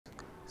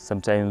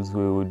sometimes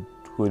we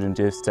wouldn't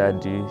have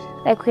study.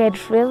 Like we had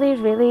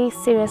really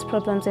serious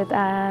problems with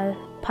our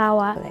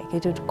power. Like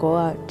it would go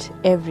out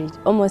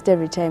almost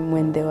every time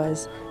when there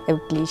was a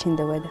glitch in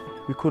the weather.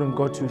 We couldn't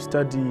go to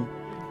study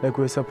like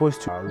we were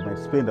supposed to. We might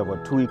spend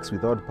about 2 weeks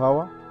without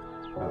power,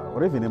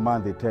 or even a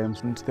month at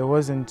times. And there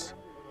wasn't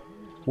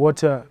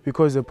water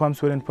because the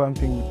pumps weren't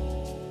pumping.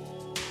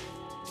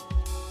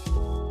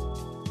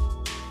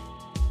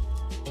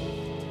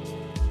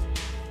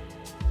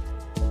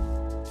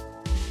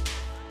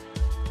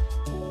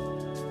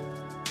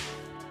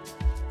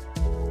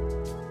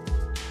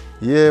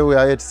 Here we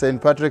are at St.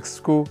 Patrick's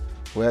School.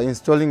 We are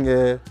installing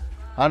a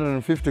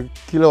 150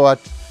 kilowatt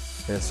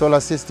solar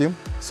system.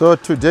 So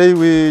today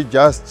we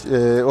just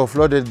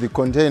offloaded the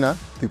container.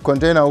 The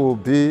container will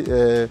be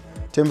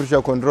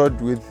temperature controlled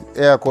with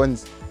air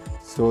cons.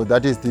 So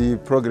that is the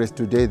progress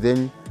today.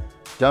 Then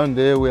down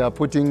there we are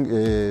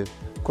putting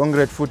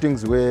concrete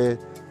footings where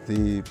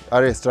the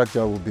array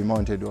structure will be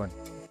mounted on.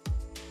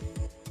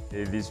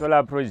 The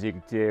solar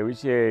project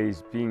which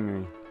is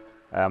being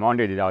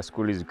mounted at our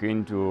school is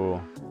going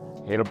to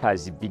help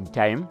us big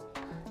time.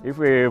 If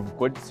we've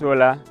got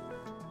solar,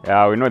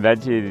 we know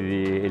that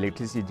the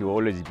electricity will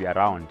always be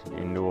around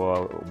and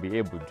we'll be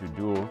able to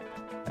do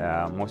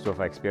most of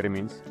our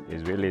experiments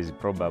as well as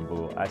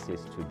probable access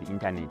to the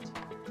internet.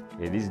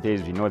 These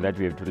days we know that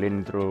we have to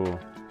learn through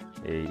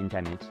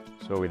internet,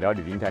 so without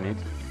the internet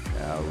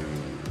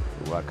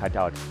we are cut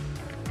out.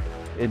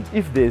 And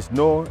if there is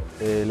no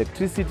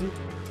electricity,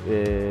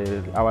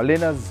 our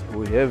learners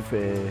will have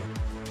a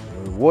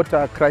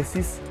water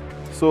crisis.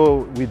 So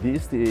with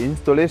this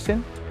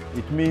installation,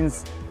 it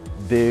means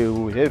they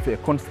will have a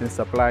constant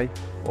supply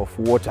of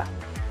water.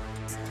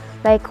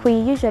 Like we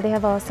usually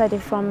have our study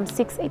from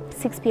 6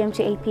 p.m.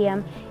 to 8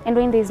 p.m. and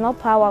when there's no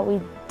power,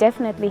 we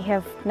definitely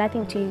have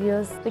nothing to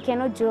use. We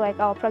cannot do like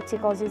our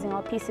practicals using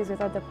our PCs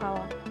without the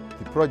power.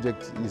 The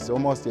project is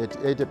almost at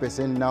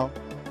 80% now.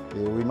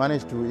 We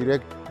managed to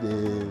erect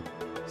the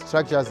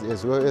structures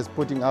as well as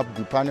putting up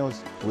the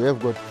panels. We have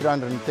got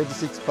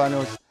 336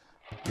 panels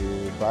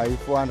by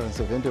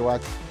 470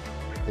 watts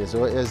as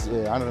well as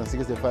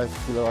 165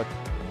 kilowatt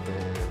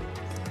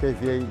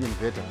kVA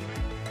inverter.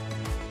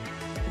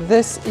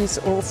 This is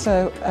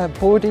also a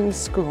boarding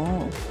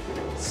school,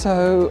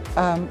 so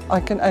I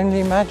can only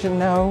imagine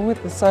now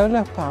with the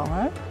solar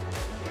power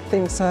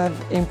things have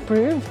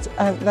improved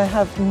and they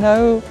have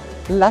no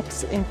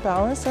lapse in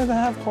power, so they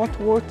have hot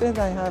water,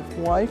 they have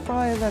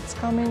Wi-Fi that's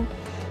coming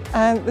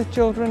and the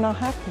children are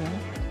happy.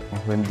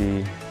 When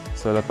the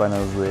solar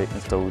panels were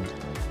installed,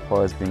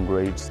 power has been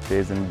great. There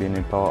hasn't been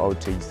a power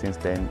outage since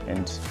then,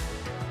 and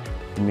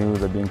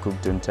meals are being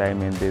cooked on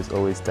time and there's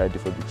always study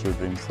for the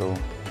children, so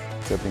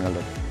it's helping a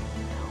lot.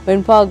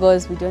 When power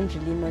goes, we don't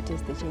really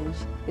notice the change.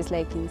 It's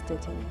like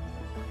instantaneous.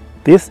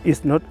 This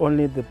is not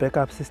only the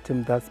backup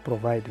system that's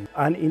providing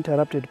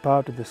uninterrupted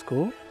power to the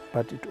school,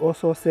 but it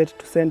also set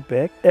to send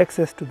back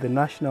access to the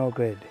national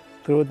grid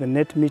through the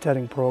net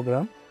metering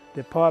program.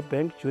 The power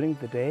bank during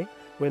the day,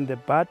 when the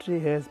battery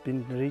has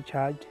been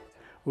recharged,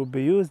 will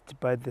be used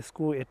by the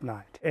school at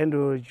night and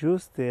will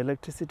reduce the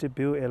electricity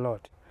bill a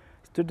lot.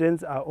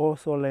 Students are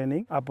also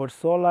learning about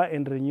solar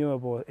and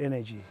renewable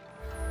energy.